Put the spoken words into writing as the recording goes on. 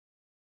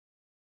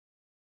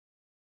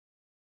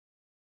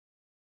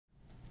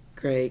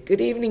Great. Good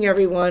evening,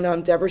 everyone.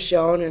 I'm Deborah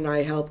Schoen, and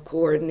I help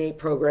coordinate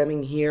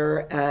programming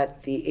here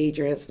at the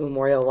Adrian's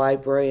Memorial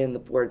Library and the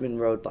Boardman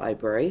Road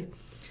Library.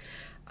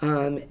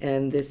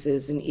 And this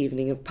is an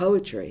evening of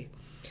poetry.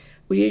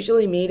 We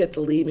usually meet at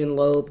the Lehman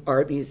Loeb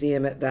Art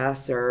Museum at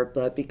Vassar,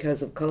 but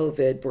because of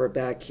COVID, we're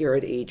back here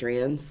at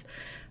Adrian's.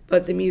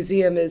 But the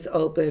museum is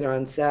open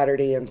on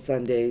Saturday and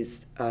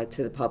Sundays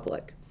to the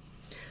public.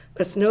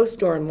 A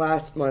snowstorm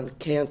last month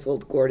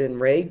canceled Gordon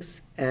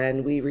Riggs,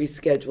 and we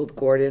rescheduled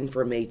Gordon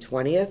for May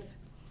 20th.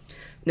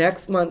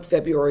 Next month,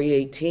 February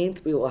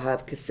 18th, we will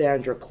have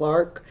Cassandra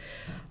Clark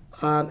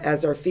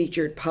as our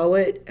featured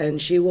poet,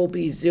 and she will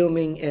be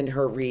Zooming in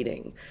her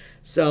reading.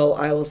 So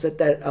I will set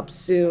that up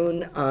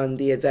soon on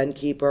the event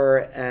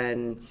keeper,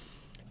 and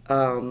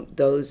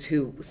those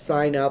who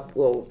sign up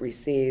will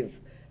receive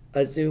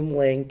a Zoom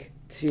link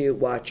to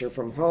watch her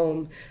from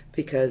home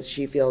because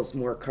she feels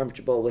more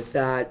comfortable with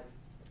that.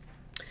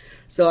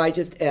 So I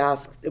just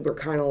ask, we're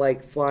kind of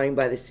like flying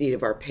by the seat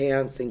of our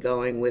pants and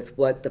going with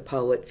what the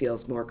poet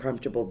feels more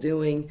comfortable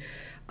doing,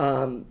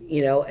 and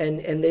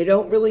they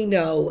don't really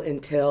know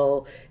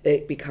until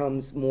it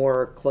becomes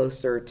more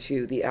closer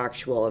to the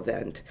actual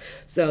event.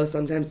 So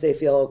sometimes they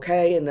feel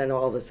okay, and then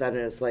all of a sudden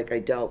it's like, I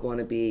don't want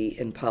to be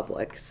in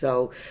public.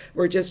 So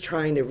we're just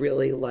trying to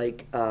really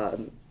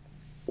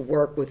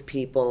work with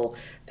people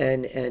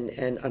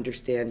and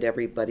understand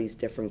everybody's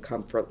different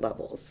comfort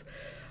levels.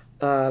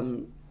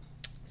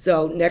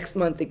 So next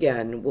month,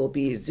 again, we'll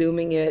be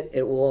Zooming it.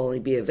 It will only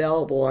be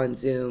available on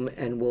Zoom,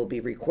 and we'll be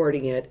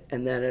recording it,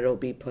 and then it'll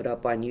be put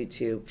up on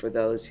YouTube for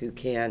those who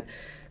can't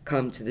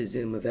come to the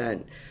Zoom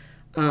event.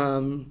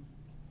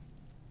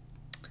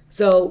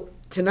 So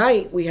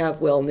tonight we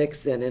have Will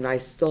Nixon, and I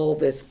stole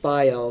this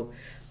bio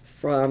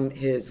from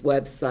his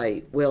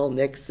website,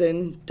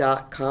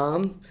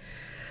 willnixon.com.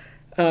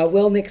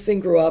 Will Nixon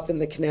grew up in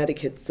the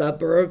Connecticut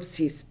suburbs.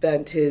 He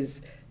spent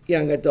his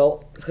young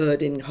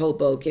adulthood in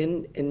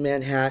Hoboken and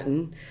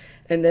Manhattan,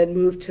 and then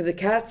moved to the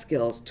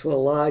Catskills to a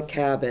log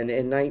cabin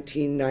in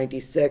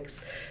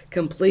 1996,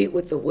 complete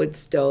with a wood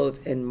stove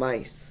and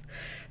mice.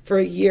 For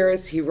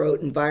years, he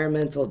wrote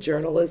environmental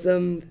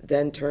journalism,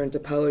 then turned to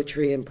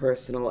poetry and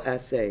personal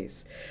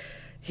essays.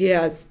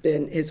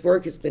 His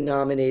work has been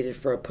nominated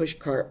for a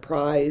Pushcart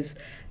Prize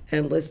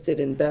and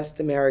listed in Best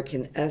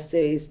American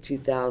Essays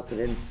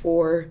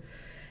 2004.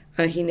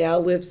 He now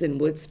lives in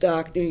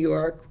Woodstock, New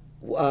York,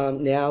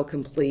 now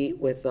complete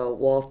with a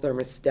wall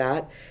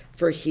thermostat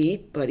for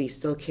heat, but he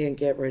still can't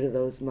get rid of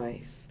those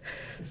mice.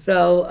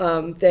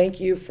 So thank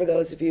you for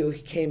those of you who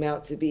came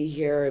out to be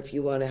here. If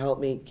you want to help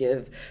me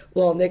give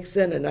Will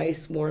Nixon a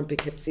nice, warm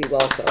Poughkeepsie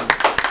welcome.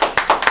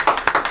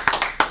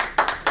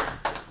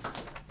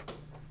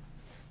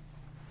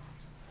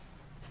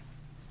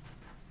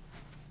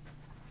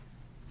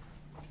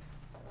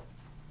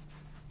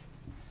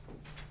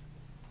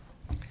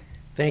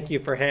 Thank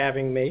you for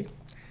having me.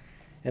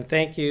 And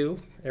thank you,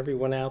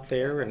 everyone out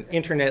there in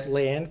internet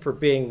land, for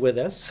being with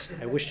us.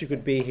 I wish you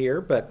could be here,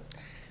 but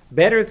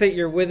better that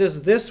you're with us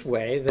this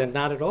way than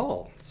not at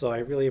all. So I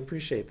really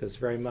appreciate this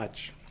very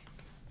much.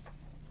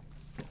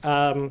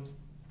 I'm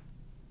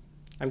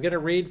going to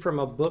read from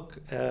a book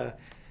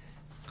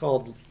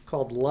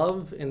called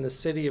Love in the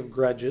City of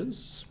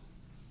Grudges.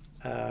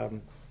 I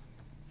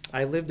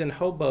lived in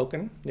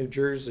Hoboken, New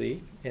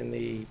Jersey, in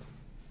the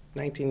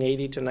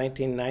 1980 to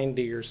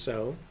 1990 or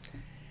so,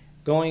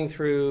 going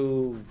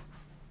through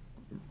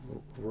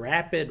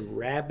rabid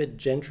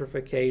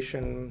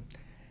gentrification,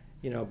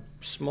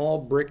 small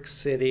brick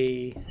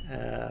city,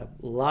 a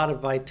lot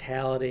of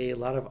vitality, a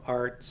lot of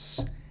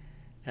arts,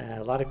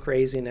 a lot of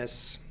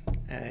craziness.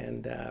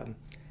 And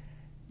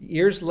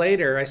years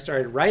later, I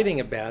started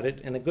writing about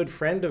it, and a good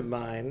friend of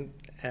mine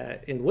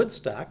in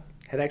Woodstock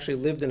had actually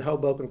lived in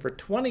Hoboken for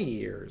 20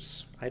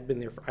 years. I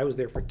was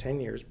there for 10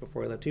 years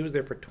before I left. He was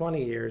there for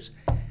 20 years,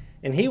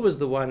 and he was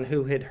the one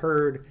who had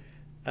heard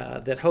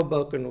that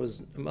Hoboken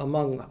was,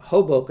 among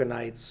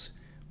Hobokenites,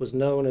 was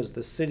known as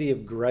the City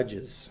of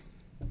Grudges.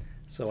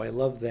 So I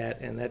love that,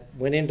 and that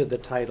went into the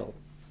title.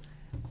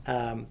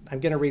 I'm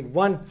going to read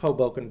one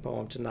Hoboken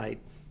poem tonight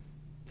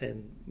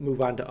and move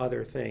on to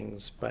other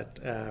things, but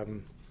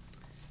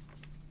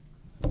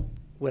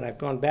when I've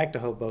gone back to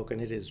Hoboken,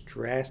 it has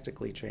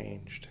drastically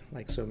changed,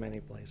 like so many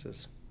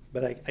places.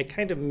 But I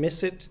kind of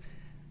miss it,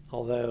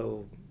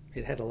 although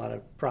it had a lot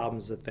of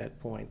problems at that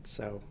point,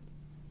 so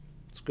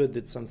it's good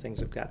that some things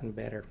have gotten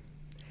better.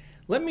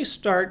 Let me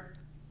start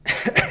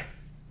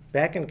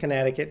back in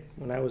Connecticut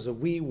when I was a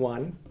wee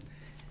one.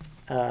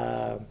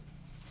 And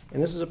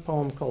this is a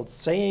poem called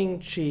Saying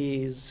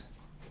Cheese,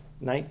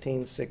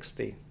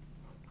 1960.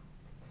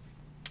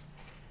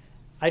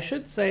 I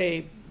should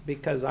say,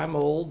 because I'm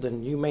old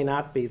and you may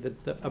not be,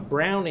 that a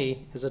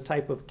brownie is a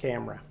type of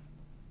camera.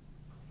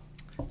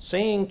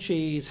 Saying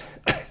Cheese,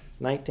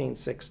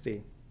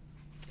 1960.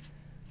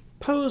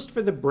 Posed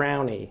for the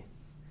brownie.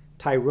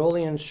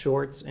 Tyrolean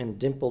shorts and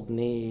dimpled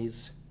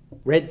knees,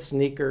 red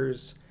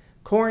sneakers,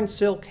 corn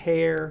silk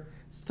hair,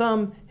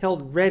 thumb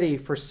held ready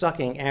for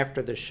sucking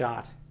after the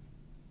shot.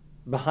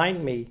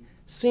 Behind me,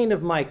 scene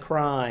of my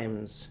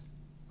crimes,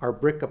 our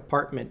brick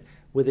apartment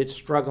with its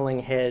struggling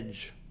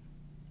hedge.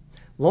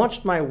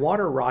 Launched my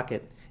water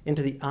rocket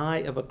into the eye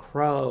of a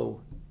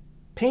crow.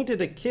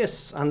 Painted a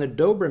kiss on the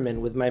Doberman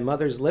with my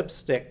mother's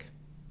lipstick.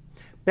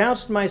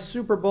 Bounced my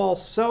Super Ball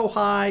so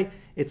high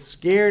it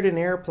scared an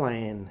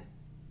airplane.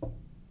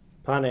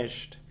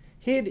 Punished.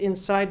 Hid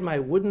inside my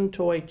wooden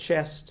toy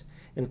chest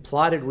and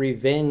plotted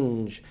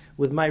revenge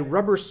with my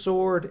rubber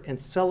sword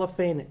and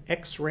cellophane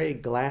X-ray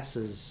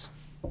glasses.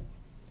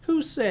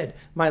 Who said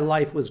my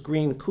life was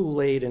green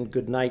Kool-Aid and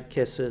goodnight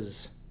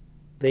kisses?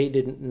 They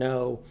didn't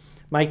know.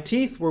 My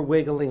teeth were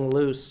wiggling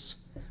loose.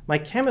 My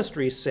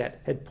chemistry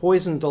set had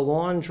poisoned the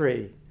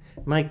laundry.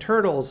 My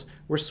turtles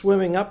were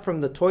swimming up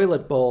from the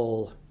toilet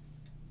bowl.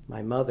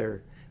 My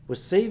mother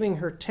was saving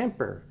her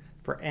temper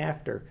for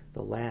after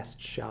the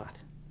last shot.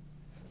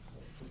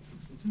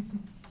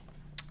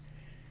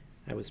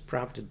 I was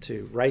prompted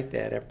to write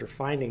that after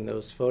finding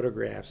those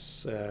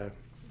photographs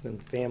in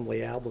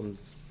family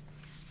albums.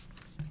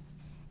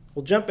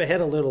 We'll jump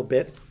ahead a little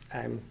bit.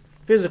 I'm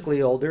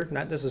physically older,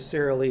 not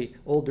necessarily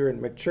older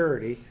in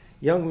maturity.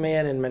 Young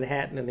man in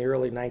Manhattan in the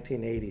early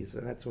 1980s,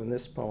 and that's when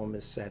this poem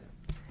is set.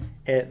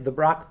 The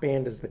rock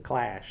band is The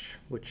Clash,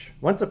 which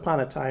once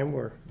upon a time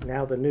were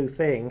now the new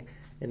thing,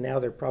 and now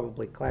they're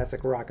probably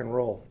classic rock and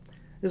roll.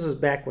 This is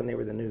back when they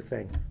were the new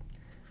thing.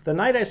 The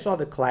night I saw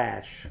The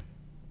Clash,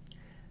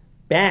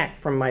 back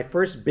from my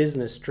first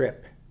business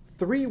trip,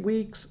 3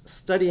 weeks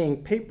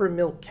studying paper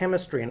mill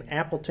chemistry in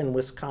Appleton,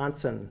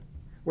 Wisconsin,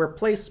 where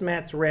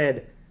placemats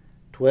read,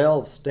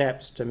 12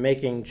 steps to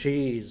making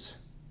cheese.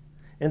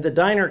 And the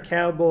diner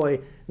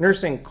cowboy,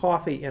 nursing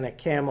coffee in a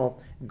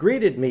camel,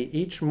 greeted me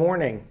each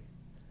morning.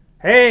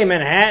 Hey,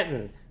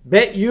 Manhattan,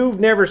 bet you've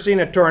never seen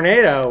a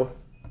tornado.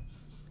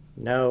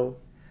 No,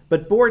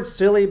 but bored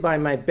silly by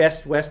my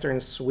Best Western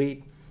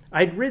suite,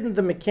 I'd ridden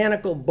the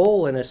mechanical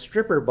bull in a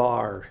stripper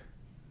bar.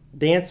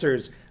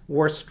 Dancers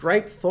wore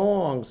striped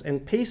thongs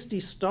and pasty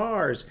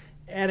stars,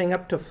 adding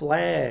up to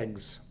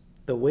flags.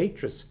 The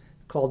waitress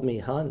called me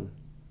hun.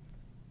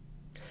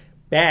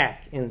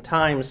 Back in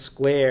Times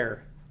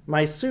Square,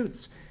 my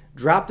suits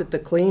dropped at the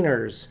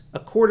cleaners, a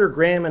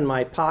 $0.25 in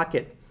my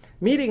pocket,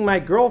 meeting my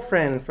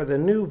girlfriend for the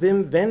new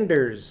Vim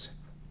vendors,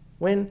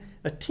 when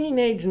a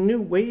teenage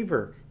new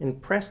waver in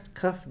pressed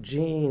cuff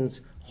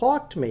jeans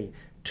hawked me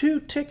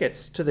 2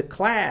 tickets to The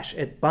Clash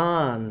at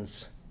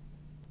Bonds.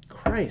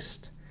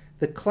 Christ,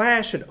 The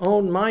Clash had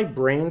owned my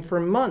brain for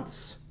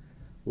months.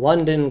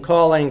 London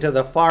calling to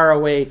the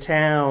faraway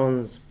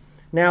towns.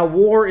 Now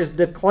war is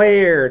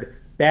declared,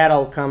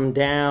 battle come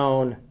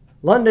down.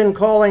 London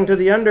calling to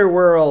the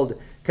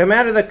underworld. Come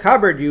out of the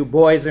cupboard, you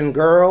boys and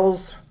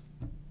girls.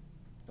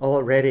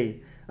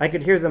 Already, I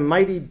could hear the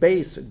mighty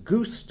bass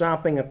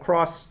goose-stomping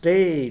across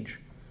stage.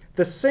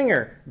 The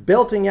singer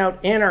belting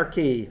out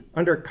anarchy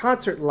under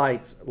concert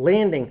lights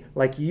landing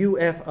like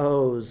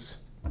UFOs.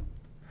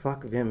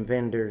 Fuck Vim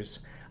vendors.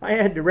 I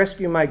had to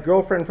rescue my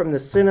girlfriend from the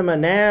cinema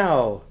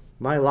now.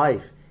 My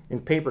life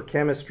in paper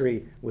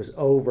chemistry was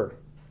over.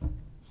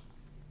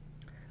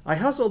 I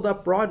hustled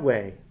up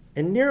Broadway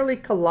and nearly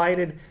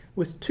collided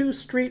with 2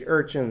 street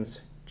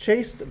urchins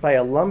chased by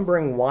a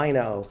lumbering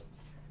wino.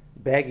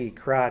 Baggy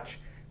crotch,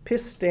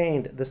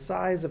 piss-stained the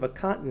size of a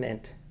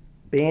continent,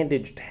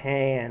 bandaged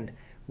hand,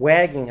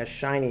 wagging a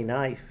shiny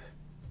knife.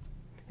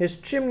 His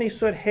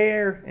chimney-soot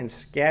hair and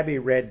scabby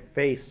red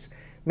face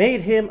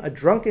made him a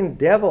drunken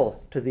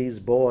devil to these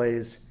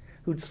boys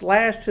who'd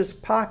slashed his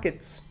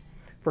pockets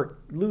for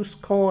loose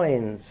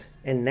coins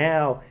and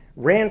now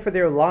ran for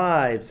their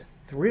lives,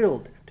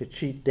 thrilled to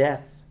cheat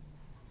death.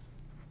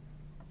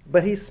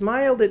 But he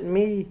smiled at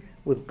me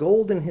with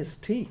gold in his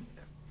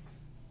teeth.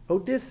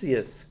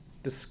 Odysseus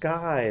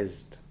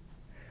disguised,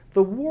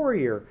 the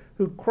warrior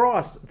who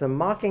crossed the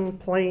mocking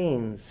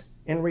plains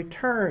and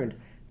returned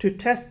to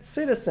test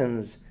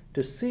citizens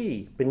to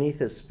see beneath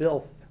his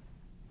filth.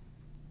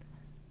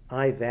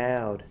 I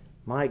vowed,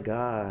 my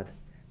God,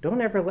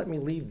 don't ever let me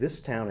leave this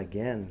town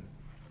again.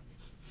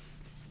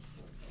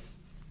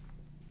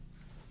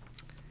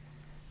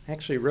 I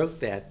actually wrote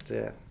that,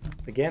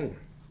 again,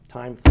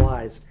 time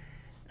flies.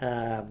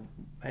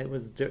 It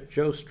was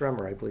Joe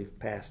Strummer, I believe,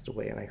 passed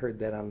away, and I heard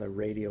that on the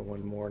radio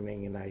one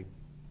morning, and I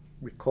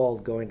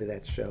recalled going to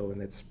that show,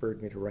 and that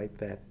spurred me to write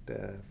that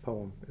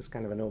poem. It's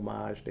kind of an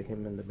homage to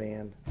him and the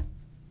band.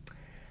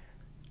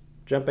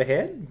 Jump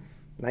ahead,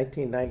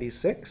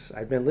 1996.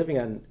 I've been living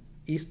on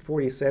East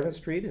 47th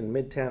Street in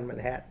Midtown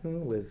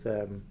Manhattan with,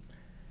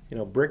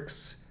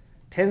 bricks.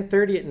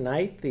 10:30 at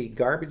night, the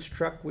garbage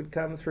truck would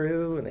come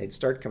through, and they'd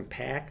start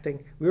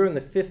compacting. We were on the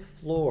 5th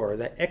floor.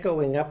 The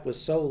echoing up was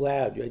so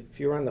loud. If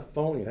you were on the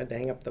phone, you had to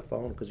hang up the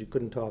phone because you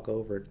couldn't talk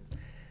over it.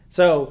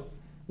 So,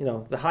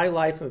 the high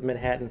life of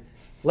Manhattan.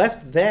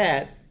 Left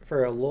that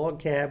for a log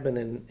cabin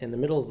in the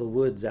middle of the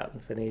woods out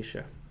in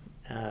Phoenicia.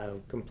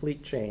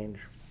 Complete change.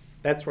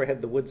 That's where I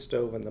had the wood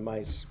stove and the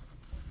mice.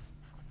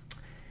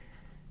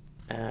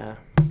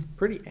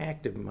 Pretty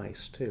active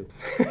mice, too.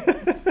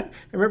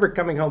 I remember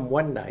coming home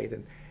one night,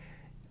 and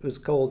was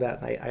cold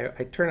out, and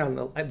I turned on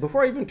the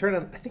before I even turned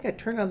on. I think I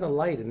turned on the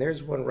light, and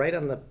there's one right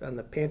on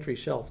the pantry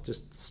shelf,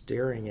 just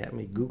staring at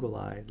me,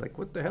 googgle-eyed, like,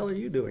 "What the hell are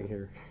you doing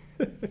here?"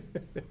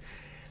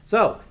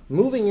 So,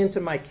 moving into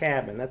my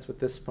cabin. That's what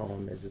this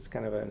poem is. It's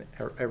kind of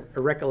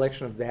a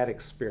recollection of that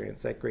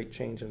experience, that great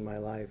change in my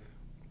life.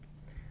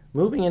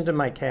 Moving into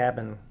my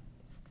cabin.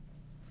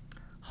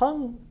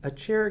 Hung a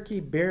Cherokee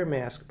bear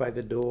mask by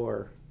the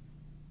door.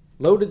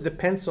 Loaded the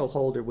pencil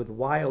holder with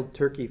wild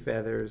turkey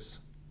feathers.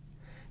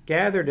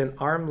 Gathered an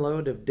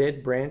armload of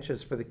dead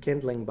branches for the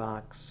kindling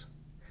box.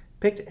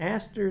 Picked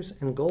asters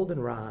and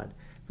goldenrod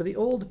for the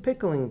old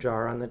pickling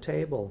jar on the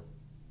table.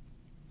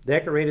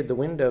 Decorated the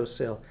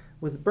windowsill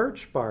with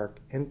birch bark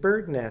and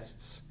bird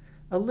nests,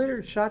 a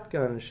littered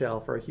shotgun shell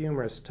for a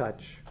humorous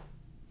touch.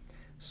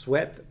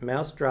 Swept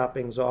mouse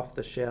droppings off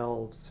the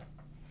shelves.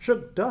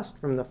 Shook dust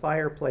from the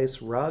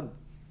fireplace rug.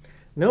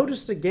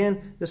 Noticed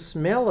again the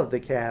smell of the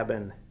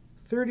cabin.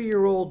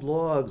 30-year-old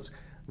logs,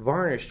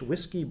 varnished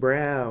whiskey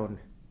brown,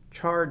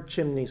 charred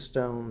chimney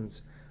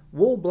stones,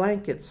 wool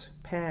blankets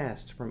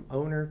passed from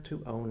owner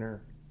to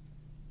owner.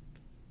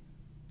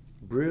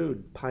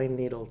 Brewed pine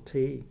needle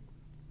tea.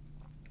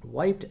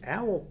 Wiped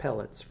owl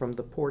pellets from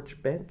the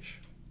porch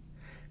bench.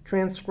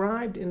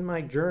 Transcribed in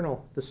my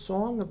journal the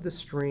song of the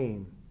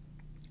stream.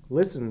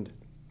 Listened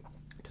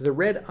to the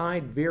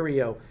red-eyed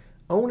vireo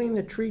owning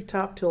the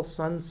treetop till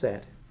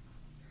sunset.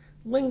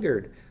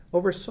 Lingered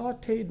over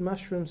sautéed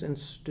mushrooms and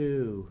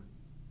stew.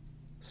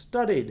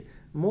 Studied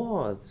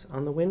moths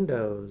on the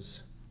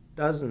windows.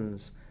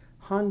 Dozens,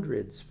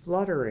 hundreds,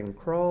 fluttering,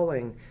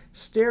 crawling,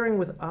 staring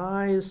with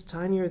eyes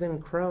tinier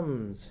than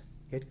crumbs,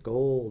 yet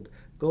gold,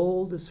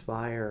 gold as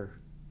fire.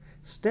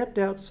 Stepped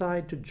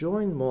outside to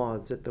join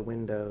moths at the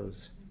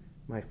windows,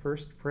 my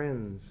first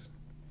friends.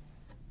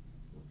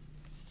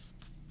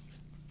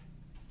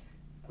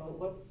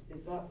 Oh,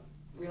 is that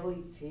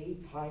really tea?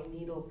 Pine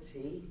needle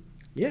tea?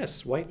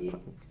 Yes,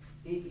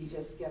 You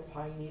just get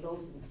pine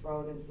needles and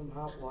throw it in some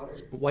hot water.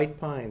 white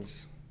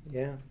pines,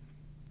 yeah.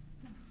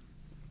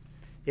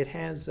 It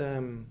has,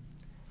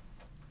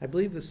 I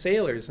believe the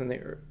sailors in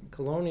the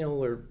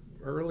colonial or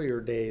earlier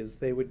days,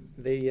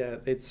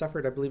 they'd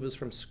suffered, I believe it was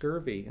from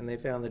scurvy, and they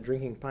found that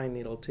drinking pine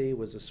needle tea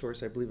was a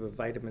source, I believe, of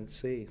vitamin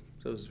C.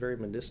 So it was very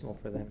medicinal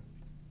for them.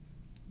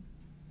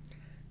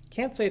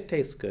 Can't say it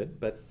tastes good,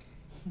 but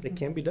it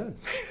can be done.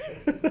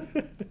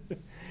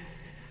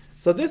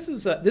 So this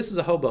is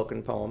a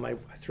Hoboken poem. I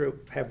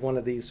have one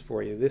of these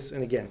for you. This,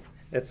 and again,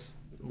 it's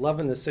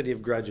Love in the City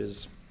of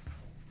Grudges.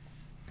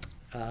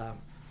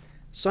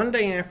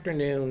 Sunday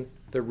afternoon,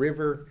 the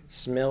river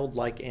smelled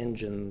like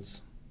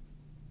engines.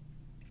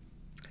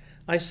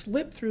 I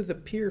slipped through the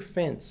pier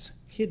fence,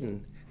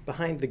 hidden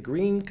behind the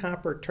green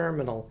copper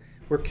terminal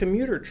where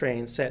commuter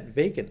trains sat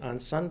vacant on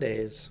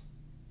Sundays.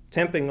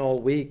 Temping all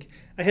week,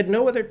 I had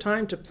no other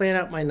time to plan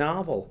out my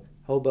novel,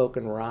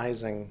 Hoboken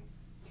Rising.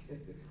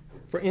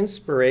 For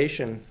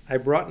inspiration, I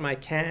brought my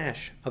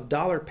cache of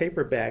dollar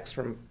paperbacks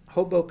from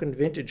Hoboken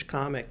Vintage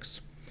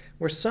Comics,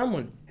 where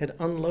someone had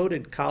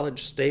unloaded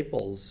college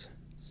staples,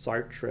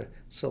 Sartre,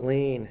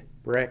 Celine,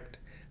 Brecht,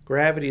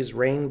 Gravity's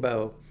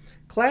Rainbow,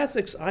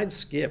 classics I'd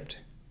skipped,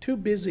 too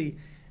busy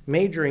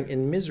majoring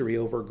in misery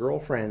over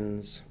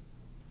girlfriends.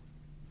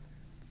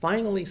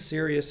 Finally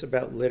serious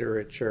about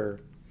literature,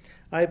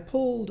 I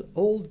piled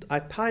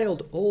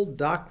old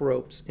dock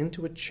ropes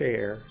into a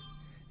chair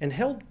and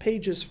held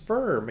pages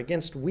firm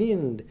against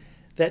wind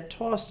that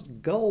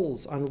tossed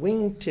gulls on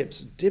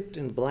wingtips dipped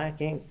in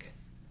black ink.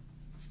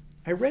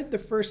 I read the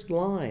first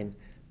line,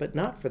 but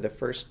not for the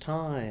first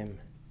time.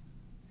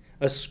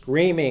 A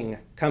screaming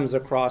comes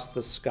across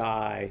the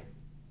sky.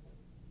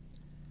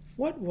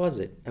 What was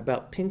it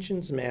about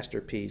Pynchon's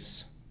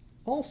masterpiece?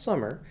 All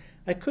summer,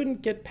 I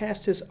couldn't get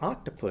past his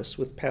octopus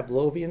with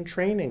Pavlovian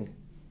training.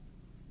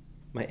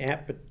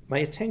 My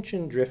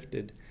attention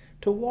drifted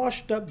to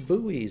washed-up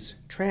buoys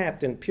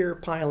trapped in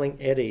pier-piling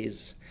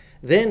eddies.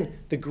 Then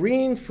the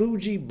green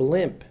Fuji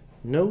blimp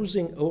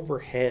nosing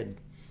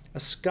overhead, a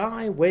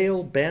sky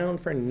whale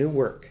bound for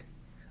Newark.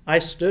 I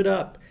stood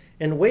up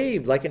and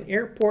waved like an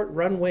airport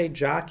runway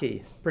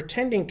jockey,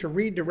 pretending to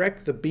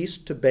redirect the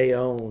beast to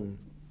Bayonne.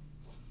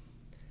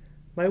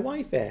 My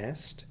wife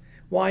asked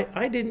why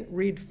I didn't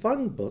read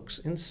fun books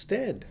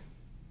instead.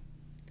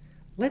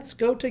 Let's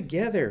go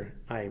together,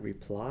 I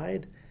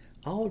replied.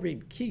 I'll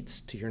read Keats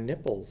to your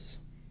nipples.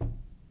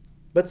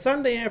 But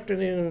Sunday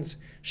afternoons,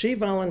 she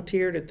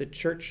volunteered at the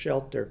church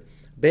shelter,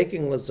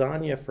 baking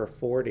lasagna for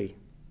 40.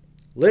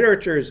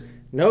 Literature's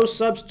no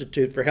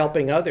substitute for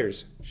helping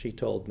others, she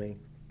told me.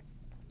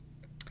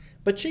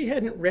 But she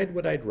hadn't read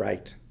what I'd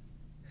write.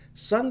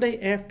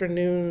 Sunday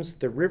afternoons,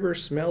 the river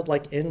smelled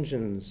like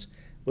engines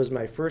was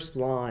my first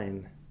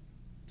line.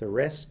 The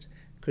rest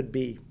could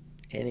be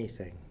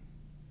anything.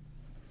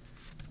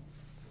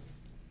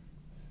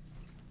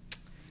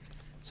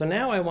 So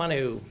now I want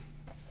to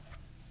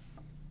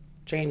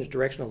change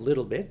direction a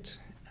little bit.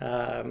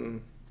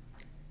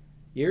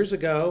 Years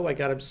ago, I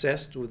got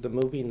obsessed with the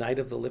movie Night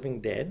of the Living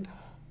Dead,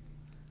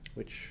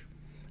 which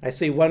I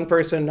see one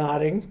person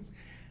nodding.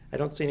 I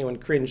don't see anyone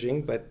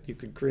cringing, but you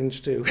could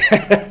cringe too.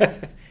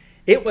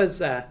 It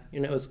was, it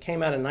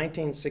came out in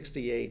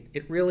 1968.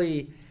 It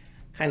really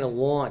kind of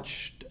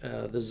launched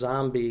the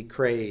zombie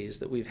craze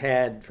that we've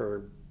had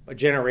for a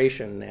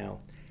generation now.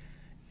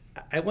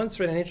 I once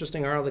read an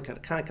interesting article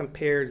that kind of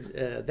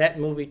compared that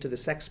movie to the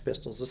Sex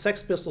Pistols. The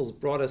Sex Pistols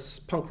brought us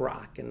punk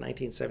rock in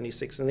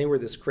 1976, and they were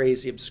this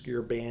crazy,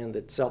 obscure band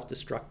that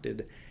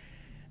self-destructed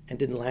and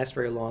didn't last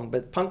very long.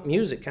 But punk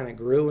music kind of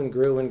grew and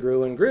grew and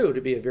grew and grew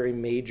to be a very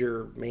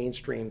major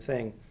mainstream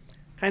thing.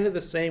 Kind of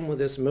the same with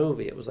this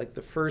movie. It was like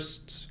the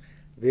first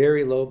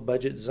very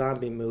low-budget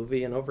zombie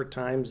movie, and over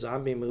time,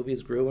 zombie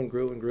movies grew and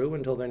grew and grew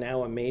until they're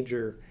now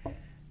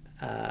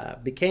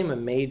became a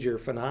major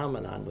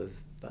phenomenon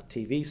with a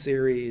TV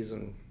series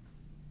and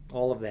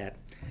all of that.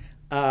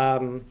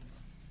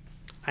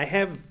 I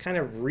have kind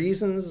of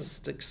reasons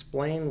to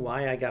explain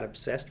why I got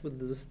obsessed with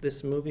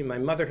this movie. My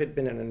mother had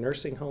been in a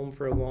nursing home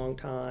for a long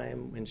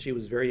time, and she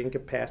was very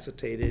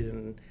incapacitated,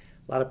 and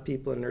a lot of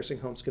people in nursing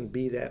homes can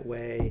be that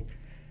way.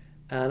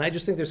 And I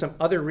just think there's some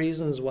other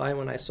reasons why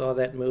when I saw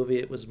that movie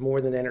it was more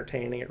than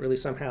entertaining. It really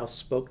somehow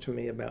spoke to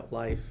me about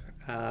life.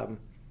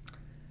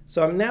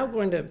 So I'm now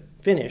going to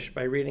finish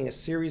by reading a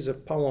series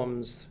of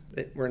poems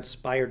that were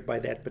inspired by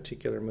that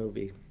particular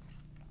movie.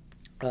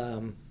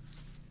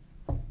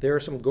 There are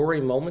some gory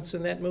moments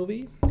in that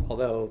movie,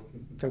 although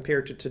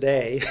compared to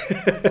today,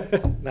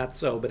 not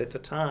so, but at the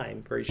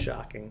time, very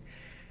shocking.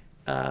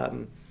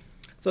 So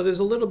there's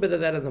a little bit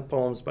of that in the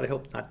poems, but I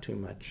hope not too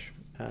much.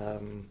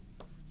 And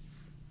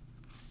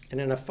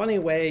in a funny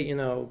way,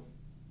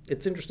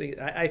 it's interesting.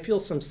 I feel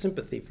some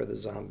sympathy for the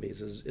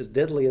zombies, as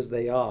deadly as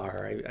they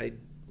are.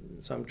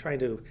 So I'm trying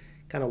to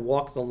kind of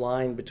walk the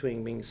line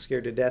between being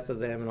scared to death of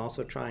them and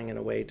also trying in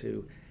a way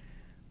to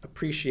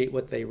appreciate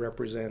what they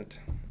represent.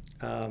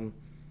 And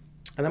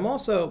I'm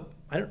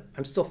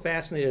still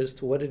fascinated as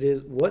to what it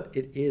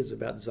is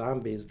about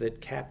zombies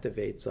that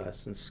captivates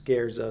us and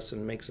scares us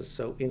and makes us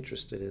so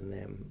interested in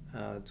them.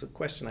 It's a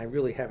question I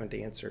really haven't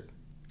answered.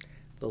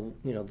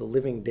 The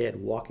living dead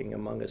walking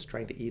among us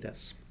trying to eat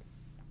us.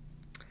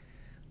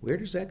 Where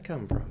does that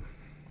come from?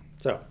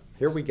 So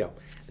here we go.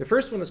 The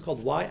first one is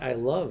called Why I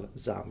Love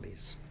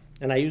Zombies,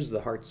 and I use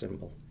the heart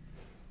symbol.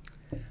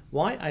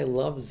 Why I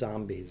love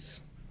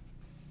zombies.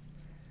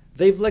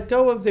 They've let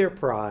go of their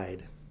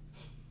pride.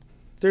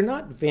 They're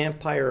not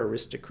vampire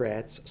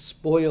aristocrats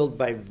spoiled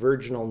by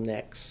virginal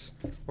necks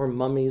or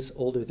mummies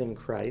older than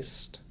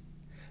Christ.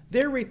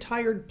 They're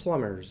retired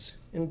plumbers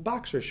in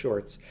boxer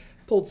shorts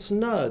pulled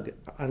snug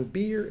on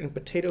beer and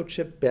potato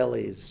chip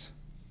bellies,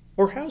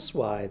 or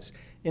housewives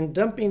in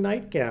dumpy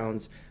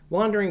nightgowns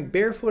wandering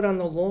barefoot on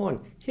the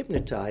lawn,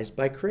 hypnotized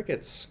by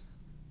crickets.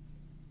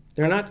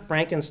 They're not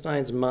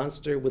Frankenstein's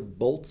monster with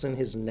bolts in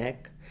his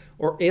neck,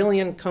 or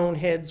alien cone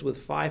heads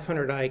with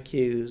 500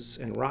 IQs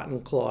and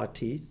rotten claw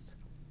teeth.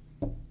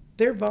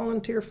 They're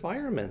volunteer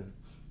firemen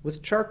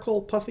with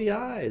charcoal puffy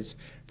eyes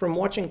from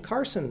watching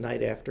Carson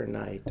night after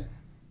night,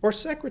 or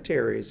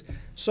secretaries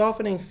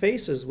softening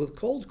faces with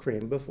cold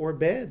cream before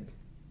bed.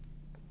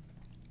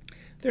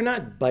 They're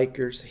not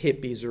bikers,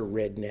 hippies, or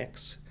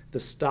rednecks, the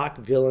stock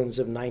villains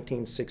of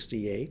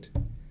 1968,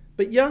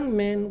 but young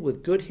men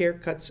with good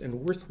haircuts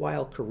and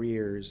worthwhile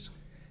careers,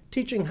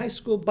 teaching high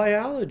school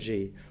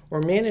biology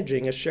or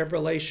managing a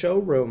Chevrolet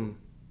showroom.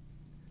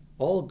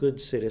 All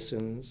good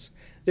citizens.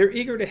 They're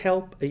eager to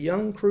help a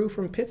young crew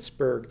from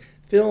Pittsburgh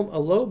film a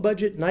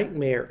low-budget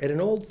nightmare at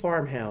an old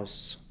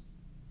farmhouse.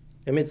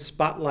 Amid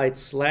spotlights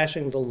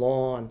slashing the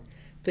lawn,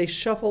 they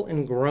shuffle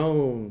and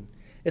groan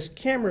as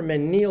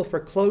cameramen kneel for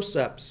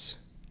close-ups.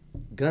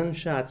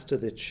 Gunshots to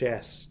the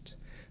chest,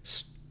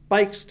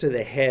 spikes to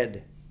the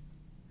head.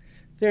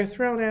 They're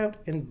thrown out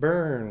and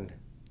burned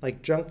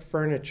like junk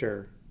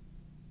furniture.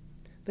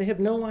 They have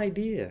no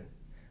idea.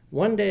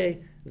 One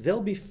day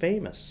they'll be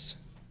famous,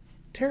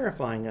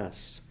 terrifying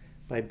us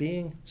by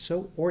being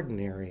so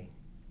ordinary.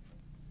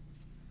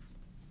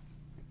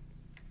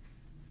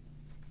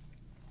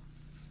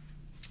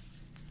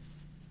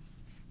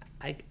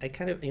 I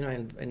kind of,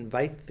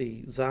 invite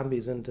the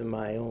zombies into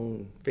my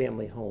own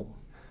family home.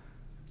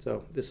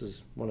 So this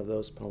is one of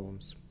those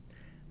poems.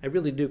 I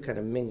really do kind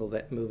of mingle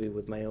that movie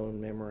with my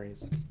own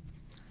memories.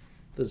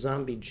 The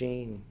zombie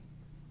gene.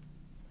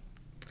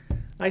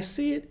 I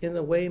see it in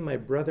the way my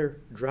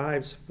brother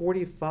drives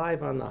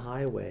 45 on the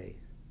highway,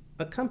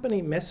 a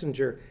company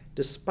messenger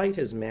despite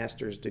his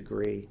master's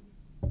degree.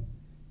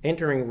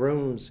 Entering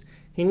rooms,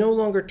 he no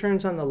longer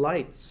turns on the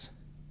lights,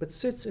 but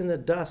sits in the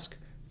dusk,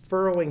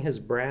 furrowing his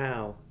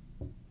brow.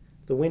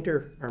 The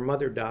winter our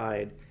mother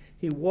died,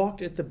 he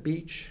walked at the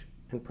beach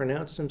and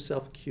pronounced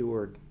himself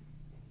cured.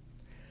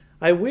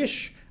 I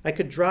wish I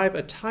could drive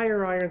a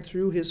tire iron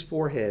through his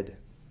forehead,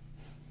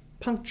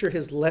 puncture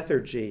his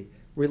lethargy,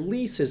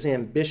 release his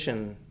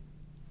ambition.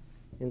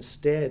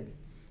 Instead,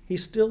 he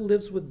still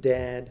lives with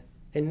Dad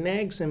and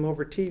nags him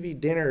over TV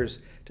dinners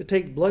to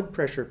take blood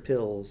pressure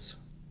pills.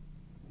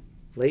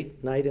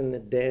 Late night in the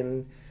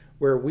den,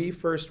 where we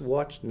first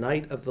watched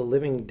Night of the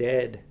Living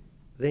Dead,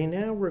 they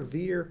now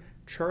revere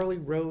Charlie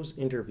Rose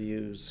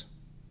interviews.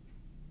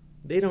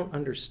 They don't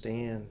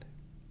understand.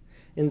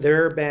 In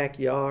their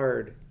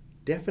backyard,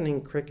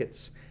 deafening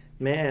crickets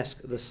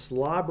mask the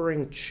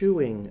slobbering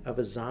chewing of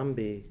a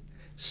zombie,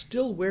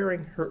 still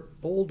wearing her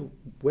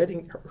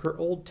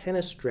old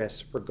tennis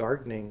dress for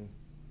gardening.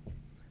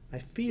 I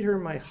feed her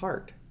my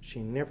heart. She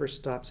never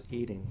stops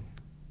eating.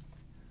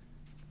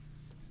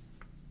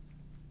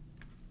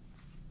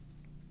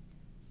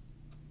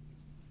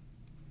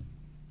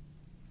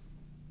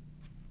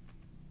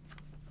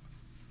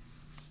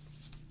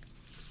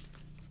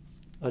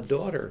 A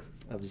daughter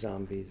of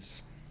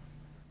zombies.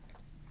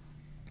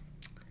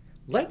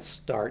 Let's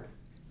start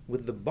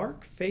with the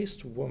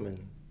bark-faced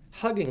woman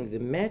hugging the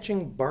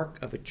matching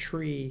bark of a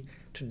tree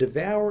to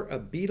devour a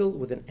beetle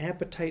with an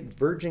appetite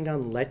verging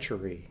on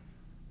lechery.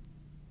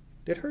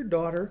 Did her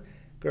daughter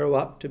grow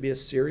up to be a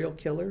serial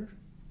killer,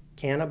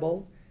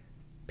 cannibal,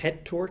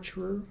 pet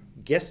torturer,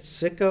 guest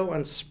sicko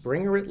on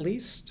Springer at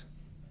least?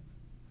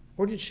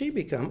 Or did she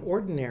become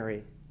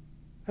ordinary,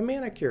 a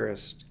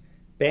manicurist,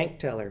 bank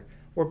teller,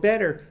 or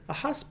better, a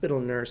hospital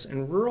nurse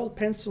in rural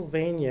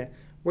Pennsylvania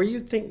where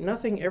you'd think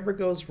nothing ever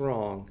goes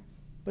wrong,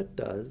 but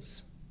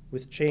does,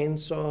 with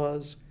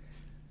chainsaws,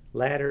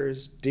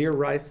 ladders, deer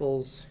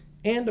rifles,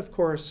 and of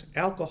course,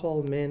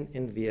 alcohol, men,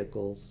 and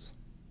vehicles.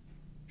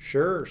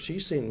 Sure,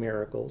 she's seen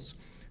miracles,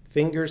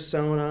 fingers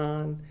sewn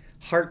on,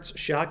 hearts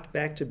shocked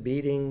back to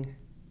beating,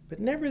 but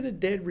never the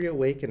dead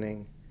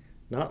reawakening,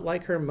 not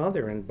like her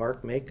mother in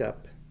bark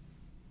makeup.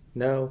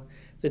 No,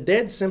 the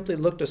dead simply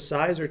looked a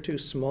size or two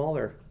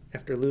smaller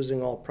after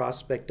losing all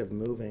prospect of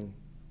moving.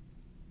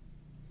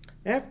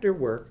 After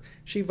work,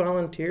 she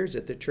volunteers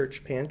at the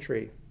church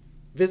pantry,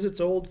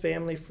 visits old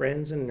family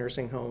friends in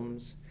nursing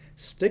homes,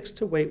 sticks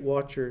to Weight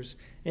Watchers,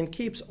 and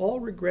keeps all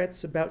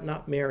regrets about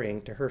not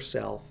marrying to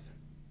herself.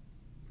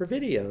 For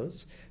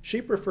videos,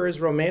 she prefers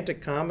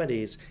romantic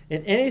comedies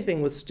and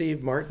anything with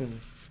Steve Martin,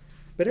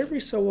 but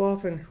every so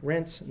often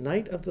rents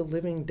Night of the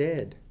Living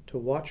Dead to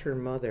watch her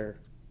mother.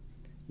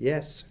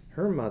 Yes,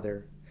 her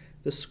mother,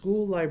 the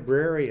school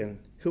librarian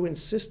who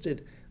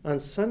insisted on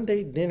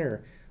Sunday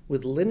dinner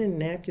with linen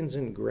napkins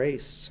and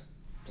grace,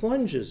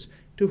 plunges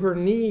to her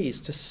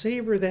knees to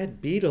savor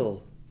that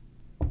beetle.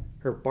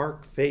 Her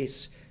bark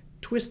face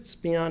twists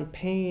beyond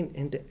pain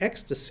into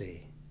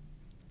ecstasy.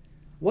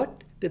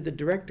 What did the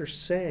director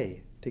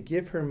say to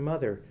give her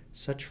mother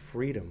such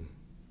freedom?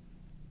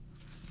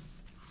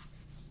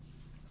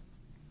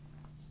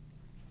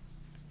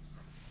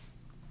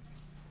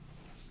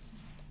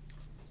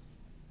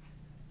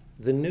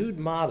 The nude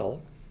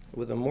model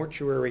with a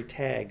mortuary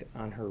tag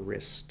on her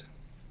wrist.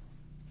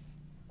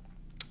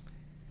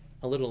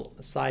 A little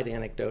side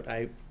anecdote.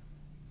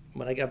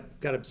 When I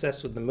got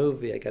obsessed with the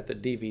movie, I got the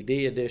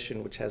DVD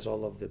edition, which has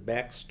all of the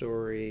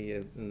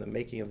backstory and the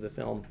making of the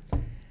film.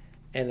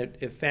 And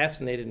it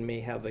fascinated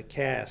me how the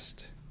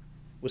cast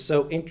was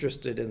so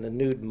interested in the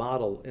nude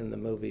model in the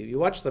movie. You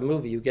watch the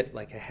movie, you get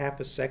like a half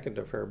a second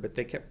of her, but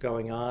they kept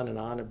going on and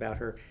on about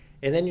her.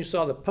 And then you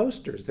saw the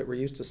posters that were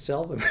used to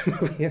sell the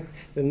movie.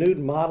 The nude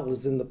model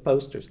is in the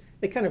posters.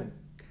 They kind of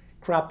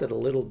cropped it a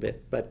little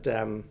bit, but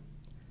I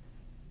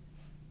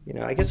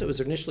guess it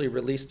was initially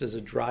released as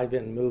a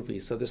drive-in movie,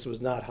 so this was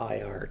not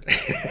high art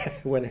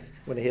when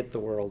it hit the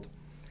world.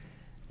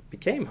 It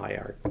became high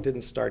art. It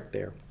didn't start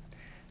there.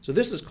 So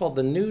this is called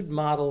the nude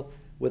model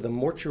with a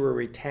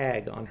mortuary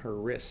tag on her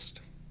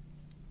wrist.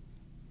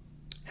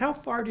 How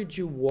far did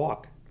you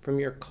walk from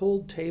your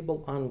cold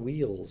table on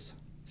wheels,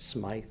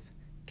 Smythe,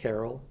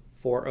 Carroll,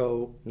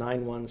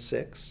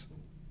 40916?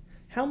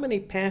 How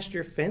many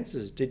pasture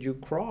fences did you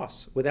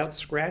cross without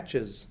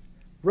scratches,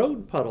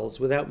 road puddles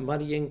without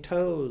muddying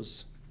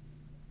toes?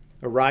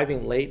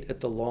 Arriving late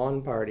at the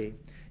lawn party,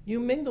 you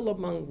mingle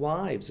among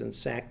wives in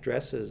sack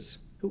dresses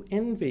who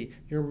envy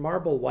your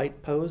marble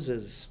white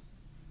poses.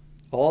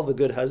 All the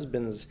good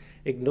husbands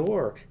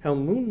ignore how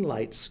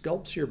moonlight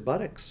sculpts your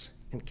buttocks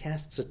and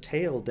casts a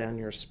tail down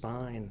your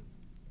spine.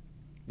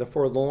 The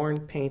forlorn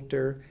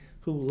painter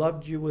who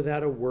loved you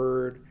without a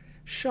word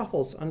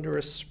shuffles under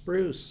a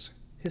spruce,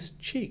 his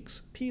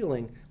cheeks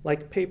peeling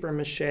like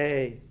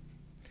papier-mâché.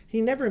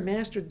 He never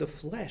mastered the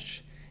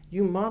flesh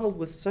you modeled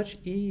with such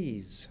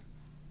ease.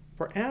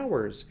 For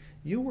hours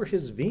you were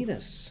his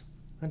Venus,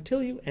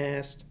 until you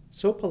asked,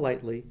 so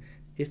politely,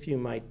 if you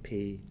might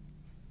pee.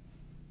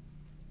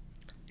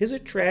 Is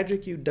it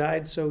tragic you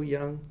died so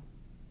young?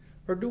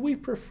 Or do we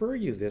prefer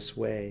you this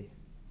way?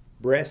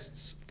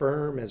 Breasts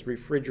firm as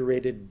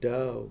refrigerated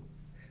dough,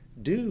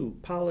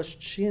 dew-polished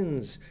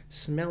chins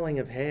smelling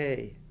of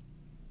hay.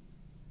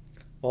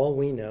 All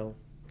we know,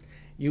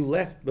 you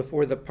left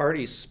before the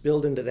party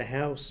spilled into the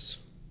house,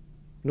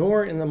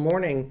 nor in the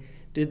morning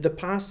did the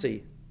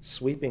posse,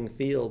 sweeping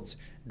fields,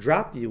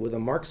 drop you with a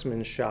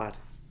marksman's shot.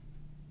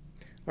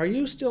 Are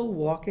you still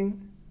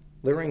walking,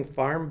 luring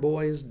farm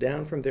boys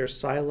down from their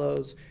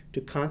silos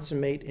to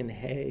consummate in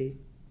hay?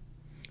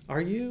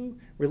 Are you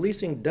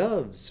releasing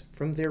doves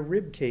from their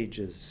rib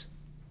cages,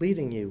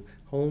 leading you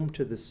home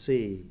to the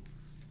sea?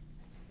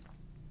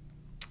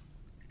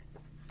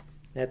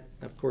 That,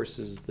 of course,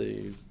 is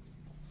the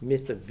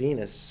myth of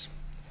Venus.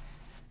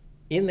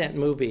 in that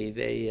movie,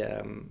 they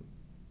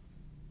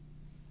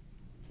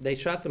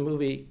shot the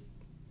movie.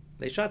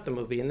 They shot the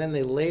movie, and then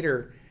they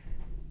later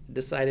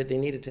decided they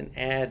needed to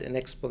add an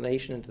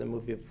explanation into the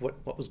movie of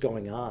what was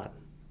going on.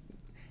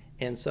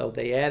 And so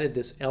they added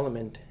this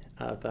element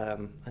of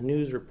a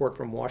news report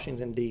from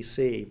Washington,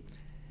 D.C.,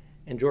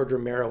 and George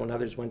Romero and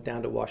others went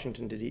down to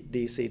Washington,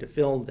 D.C. to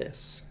film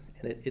this.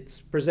 And it's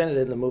presented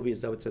in the movie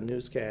as though it's a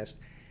newscast.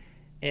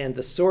 And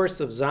the source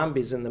of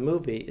zombies in the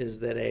movie is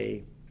that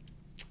a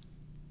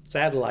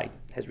satellite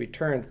has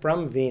returned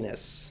from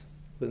Venus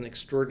with an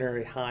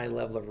extraordinary high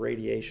level of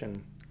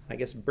radiation, I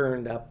guess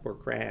burned up or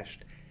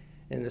crashed.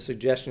 And the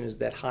suggestion is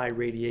that high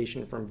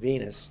radiation from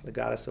Venus, the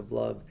goddess of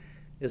love,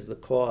 is the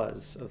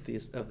cause of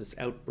this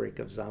outbreak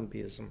of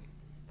zombieism.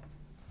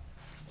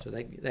 So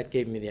that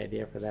gave me the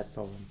idea for that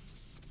poem.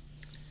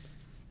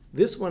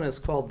 This one is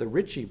called The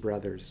Ritchie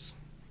Brothers.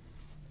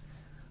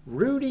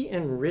 Rudy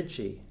and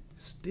Ritchie,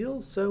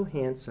 still so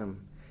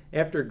handsome,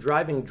 after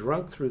driving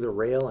drunk through the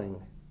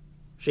railing,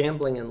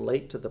 shambling and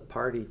late to the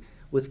party,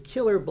 with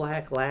killer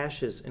black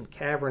lashes and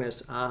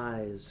cavernous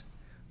eyes,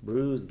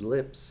 bruised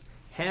lips,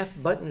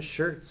 half-buttoned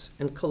shirts,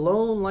 and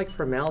cologne like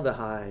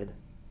formaldehyde.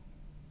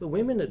 The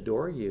women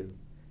adore you,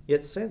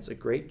 yet sense a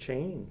great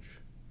change.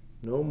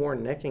 No more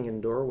necking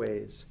in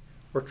doorways,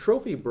 or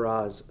trophy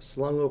bras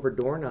slung over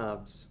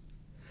doorknobs.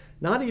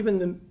 Not even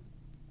the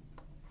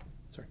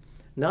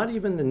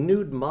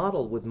nude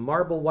model with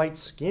marble white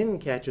skin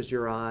catches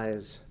your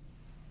eyes.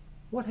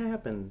 What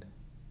happened?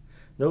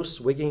 No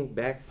swigging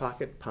back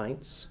pocket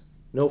pints,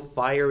 no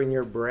fire in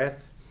your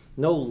breath,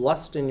 no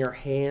lust in your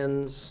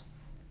hands.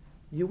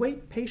 You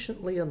wait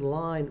patiently in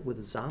line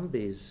with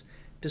zombies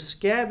to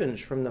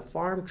scavenge from the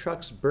farm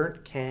truck's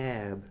burnt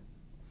cab,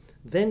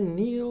 then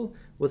kneel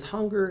with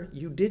hunger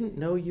you didn't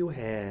know you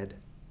had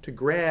to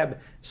grab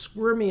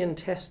squirmy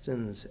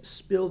intestines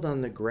spilled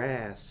on the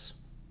grass.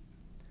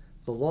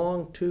 The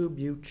long tube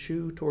you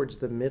chew towards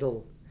the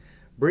middle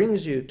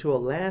brings you to a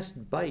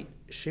last bite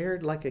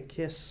shared like a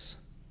kiss.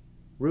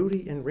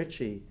 Rudy and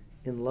Ritchie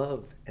in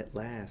love at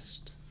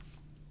last.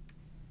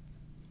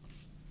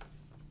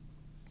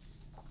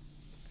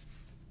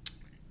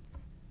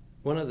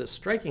 One of the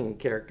striking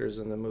characters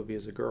in the movie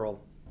is a girl,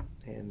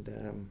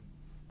 and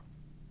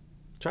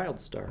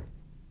child star.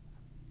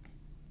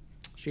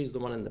 She's the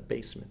one in the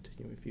basement.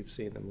 If you've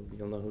seen the movie,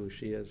 you'll know who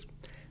she is.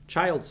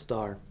 Child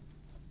star.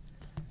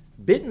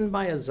 Bitten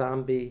by a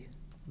zombie,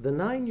 the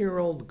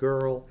 9-year-old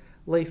girl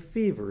lay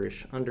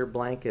feverish under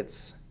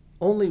blankets.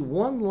 Only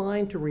one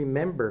line to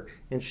remember,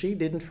 and she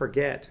didn't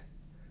forget.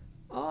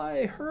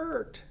 I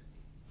hurt.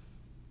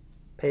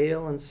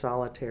 Pale and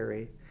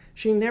solitary,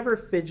 she never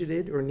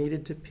fidgeted or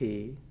needed to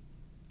pee.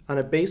 On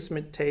a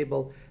basement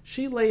table,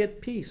 she lay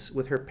at peace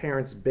with her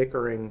parents'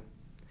 bickering.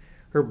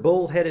 Her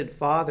bull-headed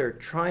father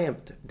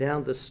triumphed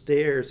down the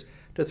stairs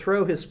to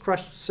throw his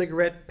crushed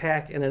cigarette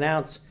pack and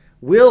announce,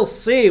 "We'll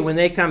see when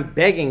they come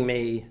begging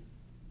me."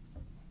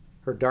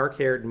 Her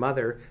dark-haired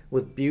mother,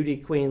 with beauty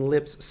queen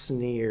lips,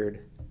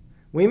 sneered,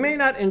 "We may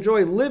not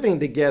enjoy living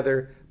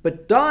together,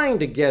 but dying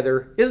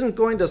together isn't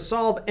going to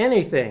solve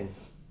anything."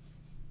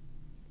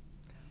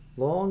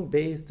 Long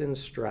bathed in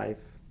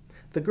strife,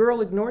 the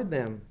girl ignored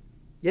them,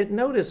 yet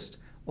noticed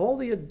all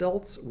the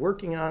adults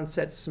working on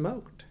set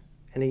smoked,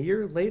 and a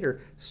year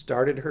later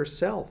started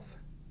herself.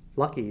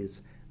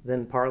 Luckies,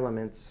 then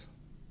parliaments.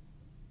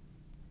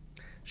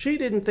 She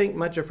didn't think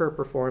much of her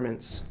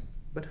performance,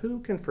 but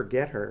who can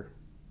forget her?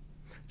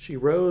 She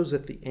rose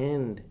at the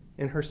end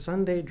in her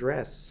Sunday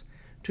dress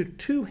to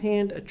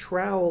two-hand a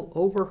trowel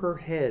over her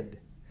head,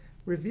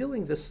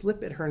 revealing the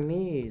slip at her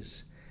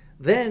knees,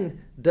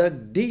 then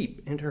dug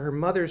deep into her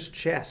mother's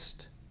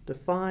chest to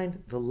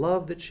find the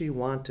love that she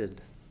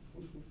wanted.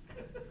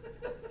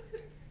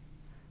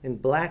 In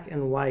black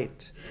and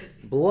white,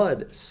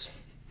 blood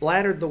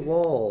splattered the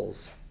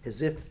walls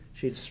as if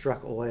she'd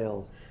struck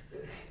oil.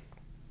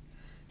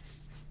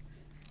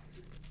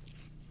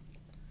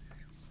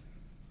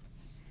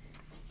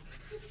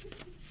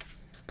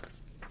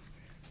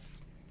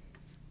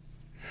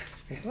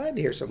 I'm glad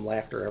to hear some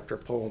laughter after a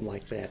poem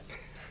like that.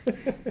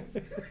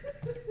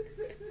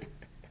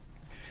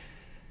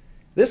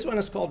 This one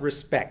is called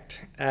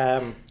Respect.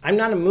 I'm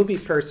not a movie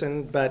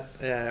person, but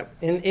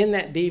in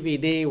that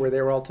DVD where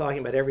they were all talking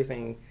about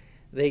everything,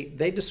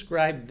 they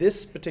described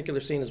this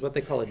particular scene as what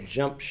they call a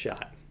jump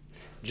shot.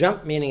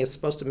 Jump meaning it's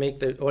supposed to make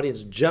the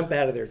audience jump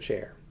out of their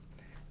chair.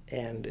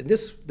 And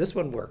this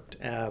one worked.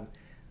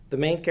 The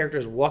main character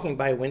is walking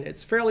by a window.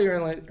 It's fairly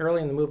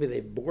early in the movie.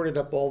 They boarded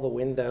up all the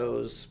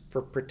windows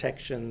for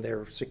protection.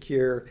 They're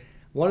secure.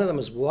 One of them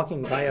is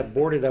walking by a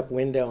boarded up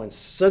window, and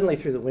suddenly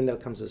through the window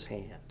comes his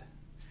hand.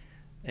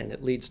 And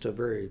it leads to a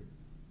very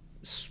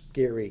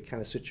scary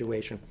kind of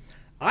situation.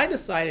 I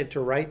decided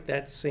to write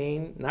that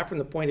scene, not from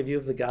the point of view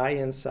of the guy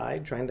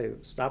inside trying to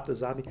stop the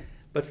zombie,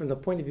 but from the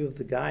point of view of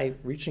the guy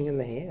reaching in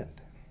the hand.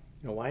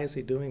 You know, why is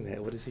he doing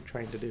that? What is he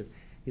trying to do?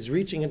 He's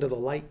reaching into the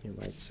light, you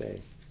might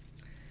say.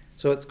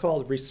 So it's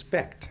called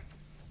Respect.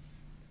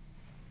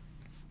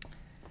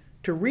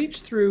 To reach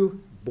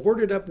through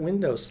boarded up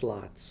window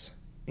slots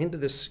into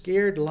the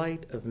scared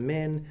light of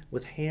men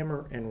with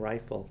hammer and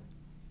rifle.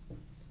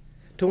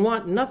 To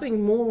want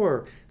nothing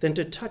more than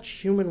to touch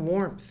human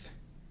warmth,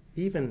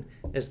 even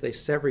as they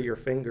sever your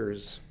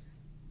fingers.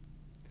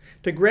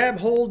 To grab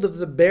hold of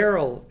the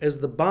barrel as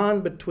the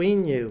bond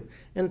between you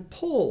and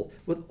pull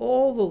with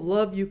all the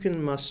love you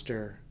can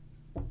muster.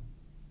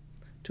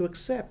 To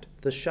accept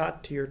the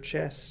shot to your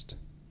chest,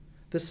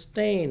 the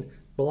stain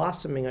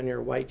blossoming on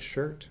your white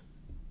shirt.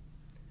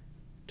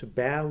 To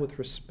bow with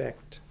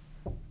respect.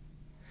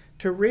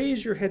 To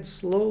raise your head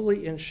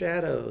slowly in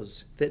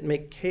shadows that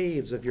make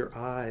caves of your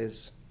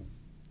eyes.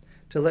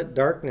 To let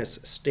darkness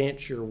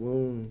stanch your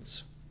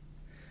wounds.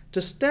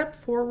 To step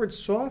forward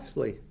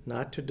softly,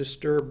 not to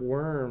disturb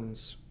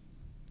worms.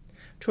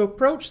 To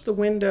approach the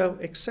window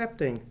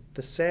accepting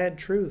the sad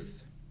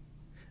truth.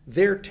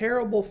 Their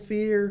terrible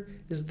fear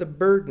is the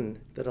burden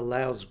that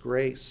allows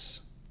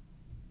grace.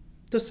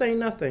 To say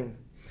nothing,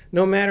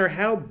 no matter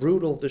how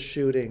brutal the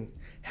shooting,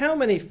 how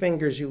many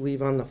fingers you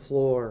leave on the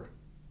floor.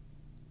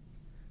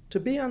 To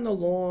be on the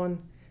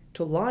lawn,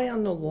 to lie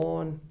on the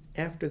lawn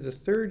after the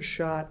third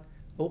shot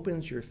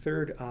opens your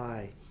third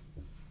eye.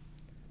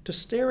 To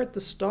stare at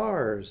the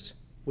stars,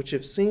 which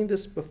have seen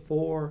this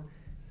before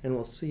and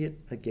will see it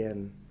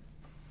again.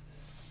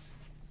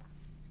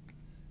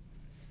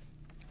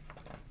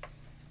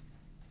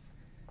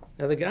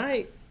 Now the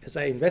guy, as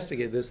I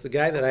investigated this, the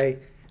guy that I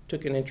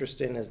took an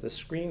interest in as the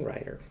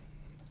screenwriter,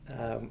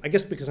 I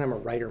guess because I'm a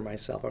writer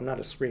myself. I'm not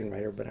a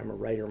screenwriter, but I'm a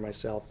writer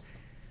myself.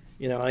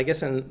 You know, I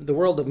guess in the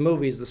world of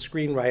movies, the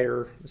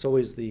screenwriter is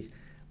always the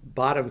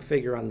bottom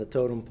figure on the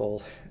totem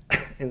pole.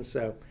 And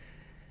so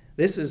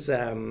this is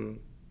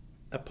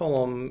a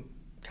poem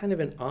kind of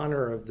in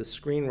honor of the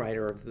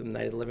screenwriter of The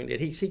Night of the Living Dead.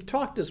 He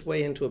talked his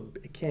way into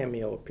a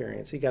cameo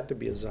appearance. He got to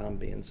be a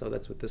zombie, and so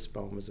that's what this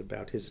poem is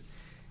about, his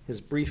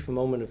brief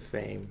moment of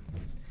fame.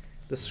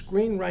 The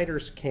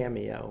screenwriter's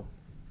cameo.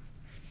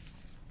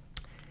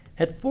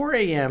 At 4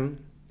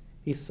 a.m.,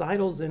 he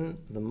sidles in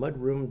the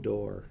mudroom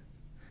door,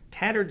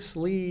 tattered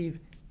sleeve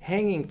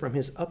hanging from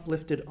his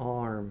uplifted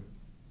arm.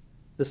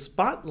 The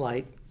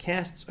spotlight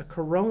casts a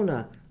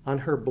corona on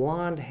her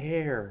blonde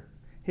hair,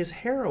 his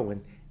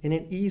heroine in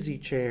an easy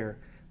chair,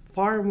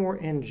 far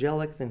more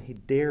angelic than he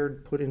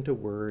dared put into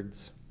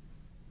words.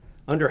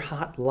 Under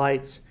hot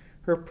lights,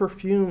 her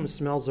perfume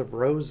smells of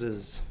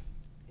roses.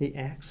 He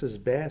acts his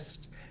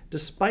best,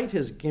 despite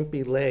his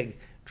gimpy leg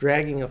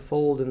dragging a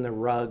fold in the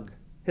rug,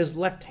 his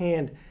left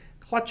hand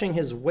clutching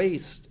his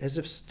waist as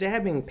if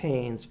stabbing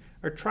pains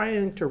are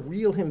trying to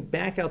reel him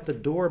back out the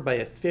door by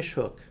a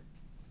fishhook.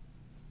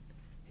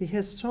 He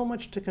has so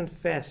much to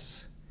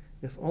confess,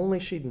 if only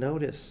she'd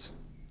notice.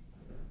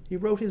 He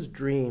wrote his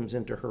dreams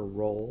into her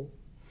role,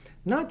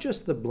 not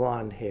just the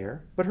blonde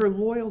hair, but her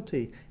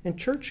loyalty and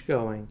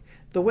church-going,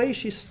 the way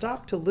she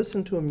stopped to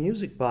listen to a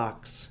music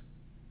box.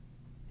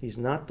 He's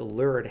not the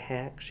lurid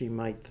hack she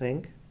might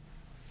think.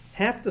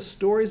 Half the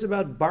stories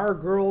about bar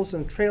girls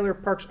and trailer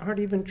parks aren't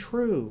even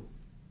true.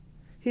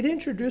 He'd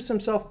introduce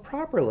himself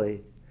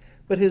properly,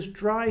 but his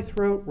dry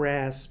throat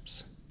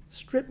rasps,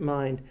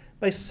 strip-mined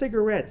by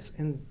cigarettes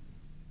and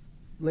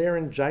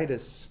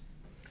laryngitis.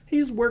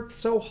 He's worked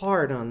so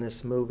hard on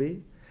this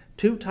movie.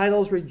 2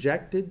 titles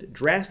rejected,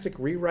 drastic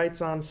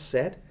rewrites on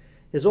set,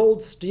 his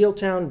old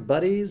Steeltown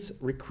buddies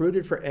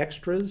recruited for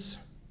extras.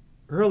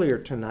 Earlier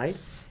tonight,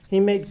 he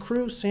made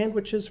crew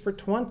sandwiches for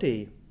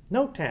 20.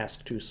 No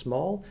task too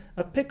small,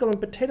 a pickle and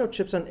potato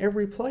chips on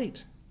every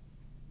plate.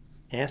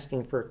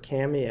 Asking for a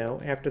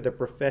cameo after the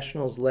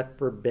professionals left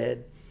for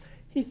bed,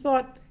 he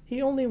thought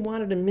he only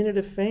wanted a minute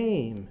of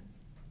fame.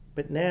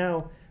 But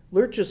now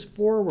lurches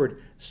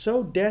forward,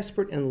 so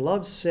desperate and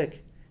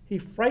lovesick, he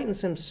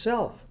frightens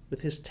himself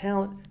with his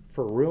talent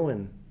for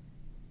ruin.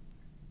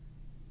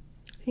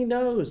 He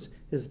knows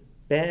his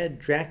bad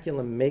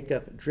Dracula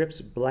makeup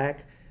drips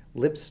black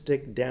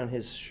lipstick down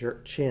his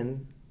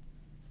chin.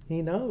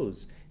 He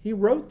knows. He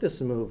wrote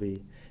this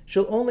movie.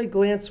 She'll only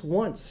glance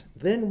once,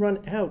 then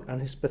run out on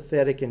his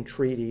pathetic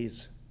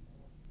entreaties.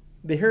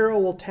 The hero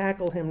will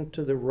tackle him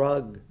to the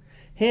rug,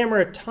 hammer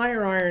a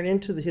tire iron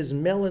into his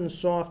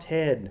melon-soft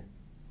head.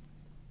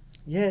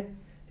 Yet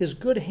his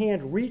good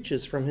hand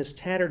reaches from his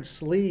tattered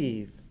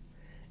sleeve,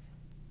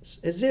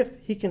 as if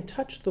he can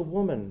touch the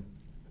woman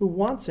who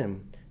wants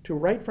him to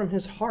write from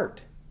his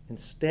heart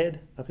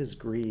instead of his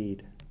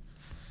greed.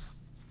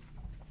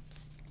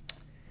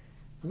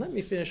 Let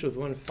me finish with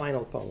one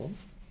final poem.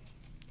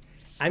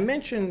 I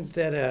mentioned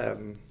that a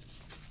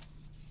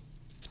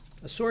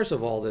source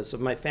of all this,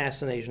 of my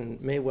fascination,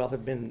 may well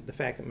have been the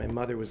fact that my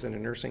mother was in a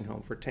nursing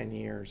home for 10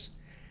 years.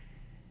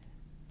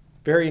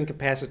 Very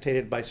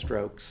incapacitated by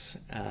strokes.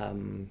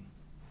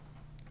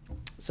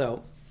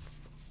 So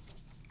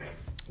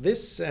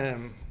this,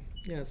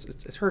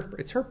 it's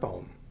her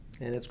poem,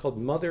 and it's called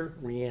Mother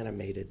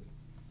Reanimated.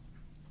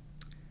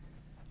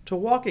 To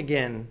walk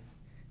again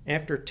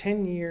after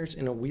 10 years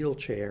in a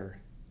wheelchair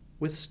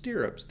with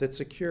stirrups that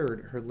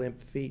secured her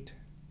limp feet.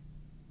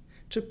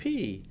 To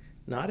pee,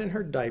 not in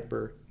her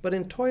diaper, but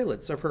in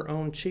toilets of her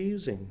own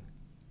choosing.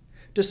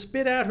 To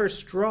spit out her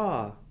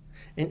straw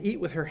and eat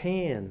with her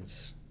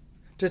hands,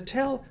 to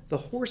tell the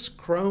hoarse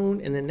crone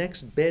in the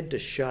next bed to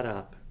shut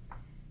up,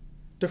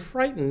 to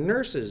frighten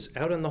nurses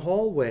out in the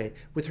hallway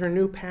with her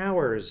new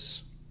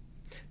powers,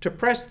 to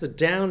press the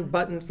down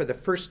button for the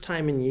first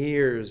time in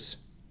years,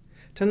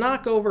 to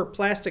knock over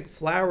plastic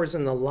flowers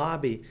in the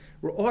lobby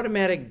where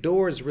automatic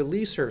doors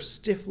release her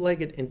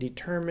stiff-legged and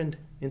determined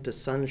into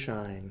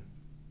sunshine.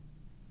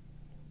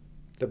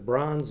 The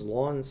bronze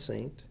lawn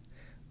saint,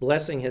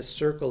 blessing his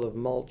circle of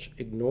mulch,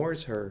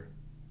 ignores her.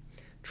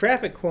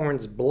 Traffic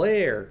horns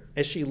blare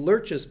as she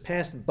lurches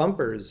past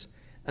bumpers,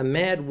 a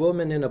mad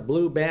woman in a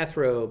blue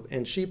bathrobe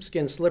and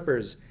sheepskin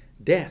slippers,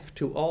 deaf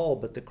to all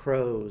but the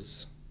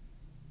crows.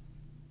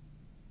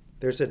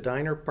 There's a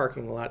diner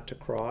parking lot to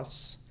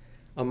cross,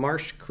 a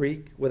marsh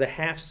creek with a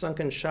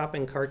half-sunken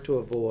shopping cart to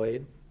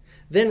avoid,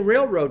 then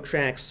railroad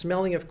tracks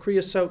smelling of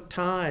creosote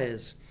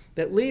ties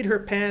that lead her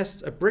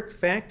past a brick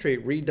factory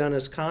redone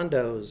as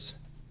condos.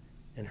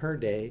 In her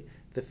day,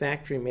 the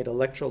factory made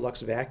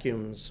Electrolux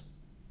vacuums.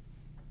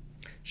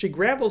 She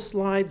gravel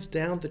slides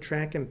down the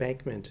track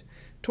embankment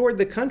toward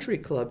the country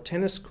club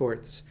tennis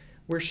courts,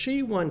 where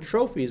she won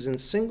trophies in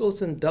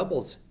singles and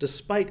doubles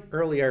despite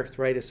early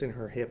arthritis in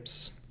her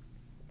hips.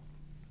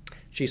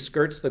 She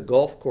skirts the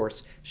golf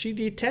course she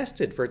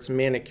detested for its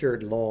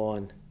manicured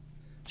lawn.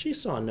 She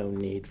saw no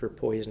need for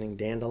poisoning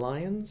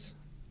dandelions.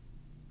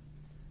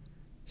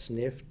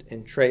 Sniffed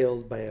and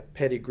trailed by a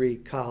pedigree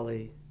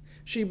collie,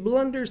 she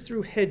blunders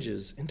through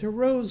hedges into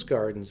rose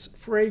gardens,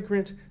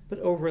 fragrant but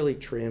overly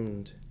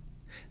trimmed.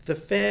 The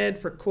fad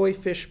for koi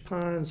fish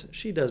ponds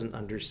she doesn't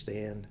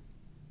understand.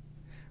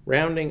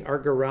 Rounding our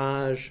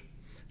garage,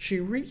 she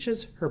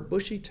reaches her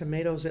bushy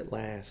tomatoes at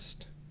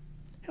last.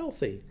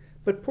 Healthy,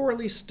 but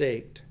poorly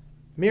staked,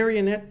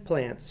 marionette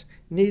plants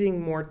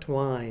needing more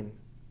twine.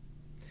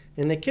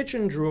 In the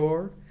kitchen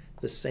drawer,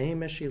 the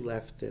same as she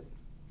left it,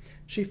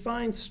 she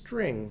finds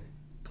string,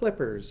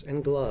 clippers,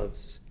 and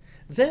gloves,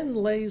 then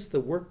lays the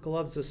work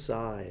gloves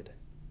aside.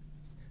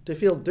 To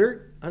feel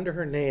dirt under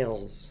her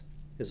nails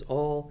is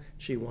all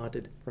she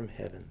wanted from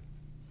heaven.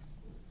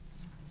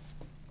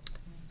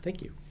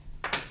 Thank you.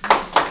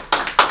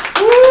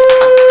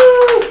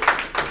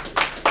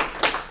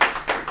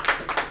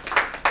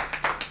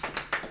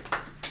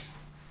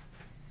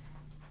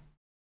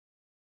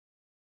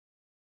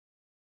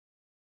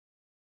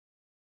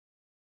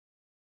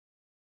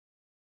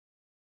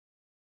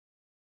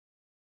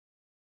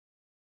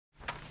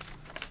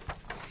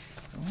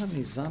 I don't have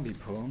any zombie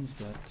poems,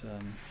 but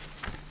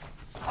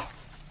I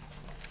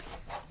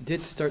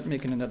did start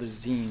making another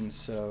zine,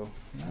 so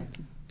I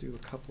can do a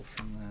couple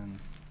from then.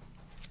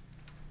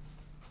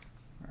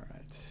 All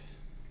right.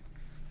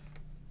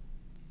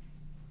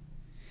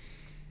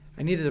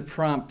 I needed a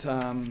prompt,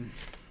 and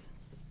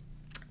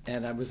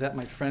I was at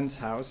my friend's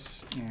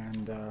house,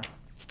 and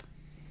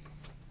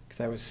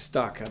because I was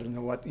stuck, I didn't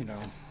know what, and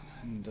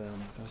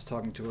I was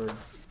talking to her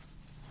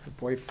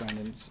boyfriend,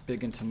 and he's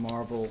big into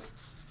Marvel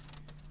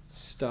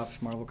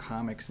stuff, Marvel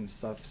comics and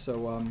stuff.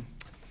 So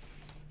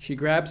she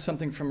grabbed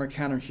something from her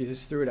counter and she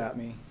just threw it at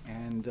me.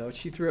 And what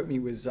she threw at me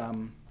was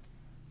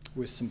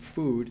some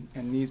food,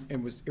 and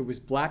it was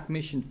Black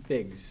Mission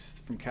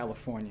figs from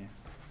California.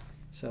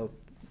 So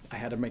I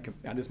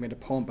just made a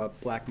poem about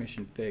Black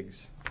Mission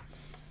figs.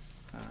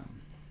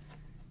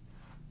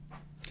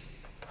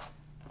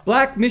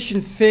 Black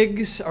Mission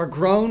figs are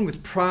grown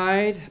with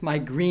pride, my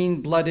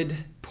green-blooded,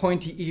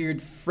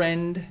 pointy-eared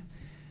friend.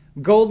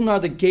 Golden are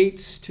the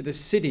gates to the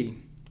city,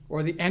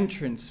 or the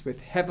entrance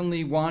with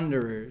heavenly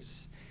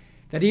wanderers,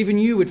 that even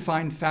you would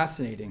find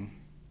fascinating.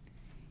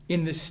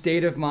 In this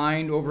state of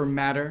mind over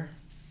matter,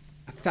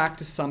 a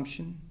fact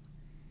assumption,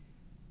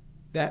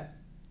 that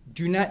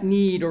do not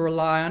need or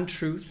rely on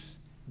truth,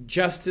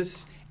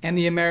 justice, and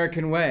the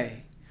American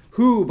way,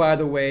 who, by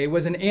the way,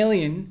 was an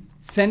alien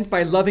sent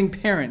by loving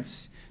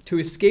parents to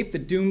escape the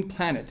doomed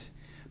planet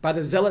by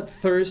the zealot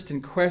thirst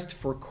and quest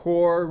for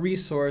core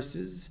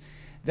resources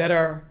that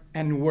are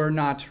and were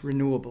not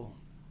renewable.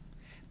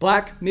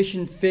 Black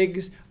Mission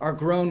figs are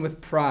grown with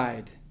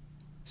pride.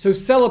 So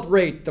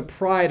celebrate the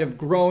pride of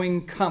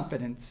growing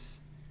confidence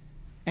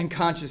and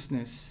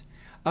consciousness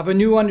of a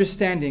new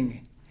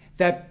understanding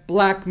that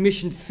Black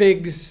Mission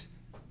figs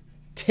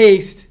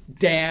taste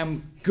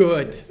damn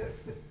good.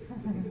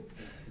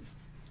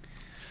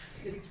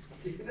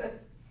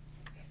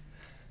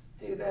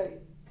 Do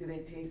they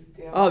taste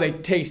damn good? Oh, they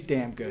taste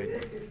damn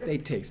good. They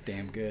taste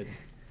damn good.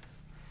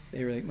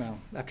 They really, well,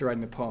 after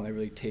writing the poem, they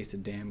really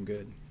tasted damn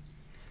good.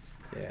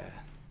 Yeah.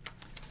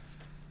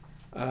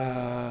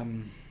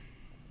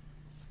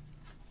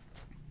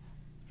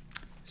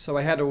 So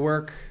I had to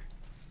work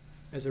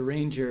as a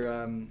ranger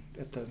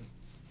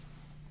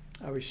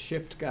I was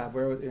shipped,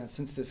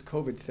 since this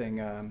COVID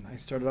thing, I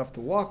started off the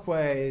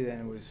walkway,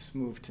 then it was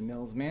moved to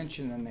Mills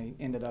Mansion, and they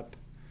ended up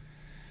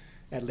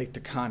at Lake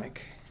Taconic.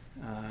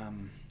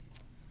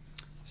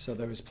 So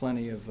there was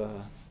plenty of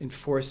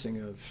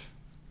enforcing of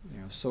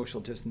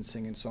social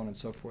distancing and so on and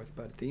so forth.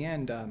 But at the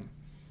end,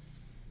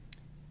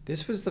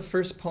 this was the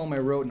first poem I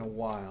wrote in a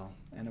while,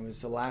 and it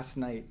was the last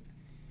night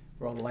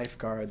were all the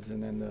lifeguards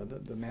and then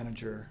the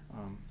manager.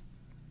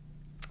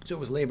 So it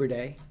was Labor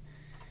Day,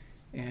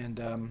 and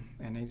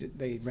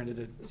they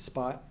rented a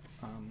spot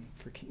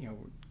for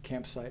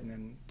campsite and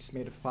then just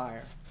made a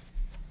fire.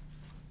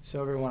 So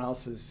everyone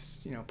else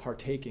was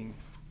partaking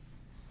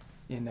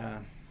in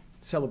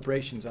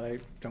celebrations. I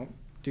don't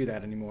do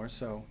that anymore.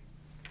 So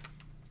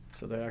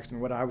they asked me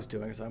what I was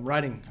doing. So I'm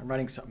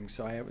writing something.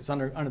 So I was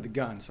under the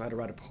gun. So I had to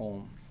write a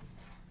poem.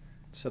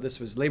 So this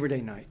was Labor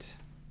Day night.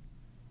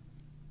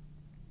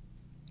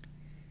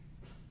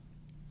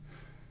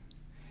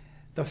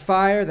 The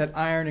fire that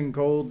iron and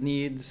gold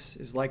needs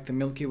is like the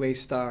Milky Way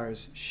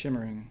stars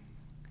shimmering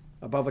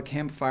above a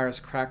campfire's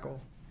crackle,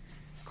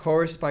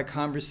 chorused by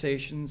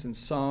conversations and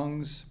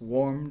songs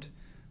warmed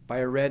by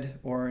a red,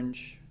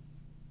 orange,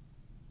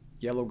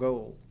 yellow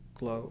gold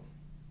glow.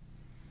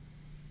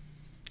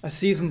 A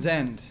season's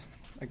end,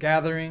 a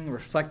gathering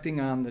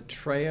reflecting on the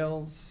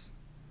trials,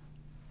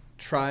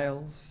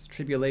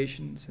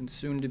 tribulations, and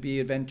soon-to-be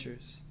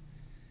adventures.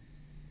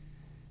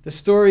 The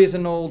story is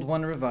an old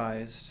one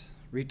revised,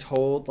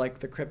 retold like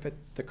the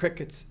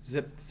crickets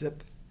zip,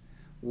 zip,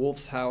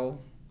 wolf's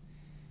howl,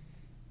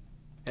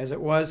 as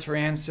it was for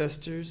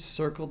ancestors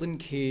circled in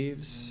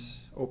caves,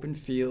 open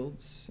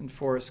fields, and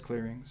forest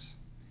clearings.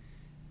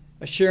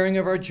 A sharing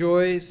of our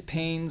joys,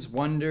 pains,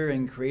 wonder,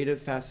 and creative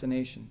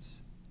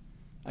fascinations.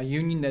 A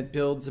union that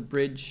builds a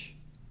bridge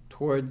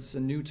towards a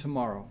new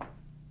tomorrow,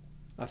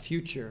 a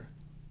future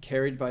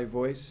carried by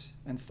voice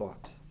and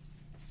thought.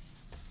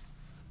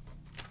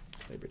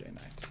 Labor Day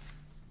night.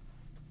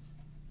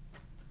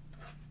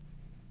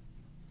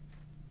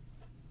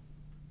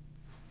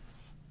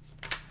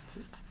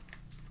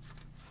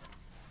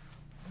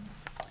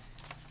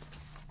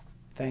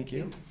 Thank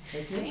you.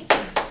 Thank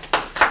you.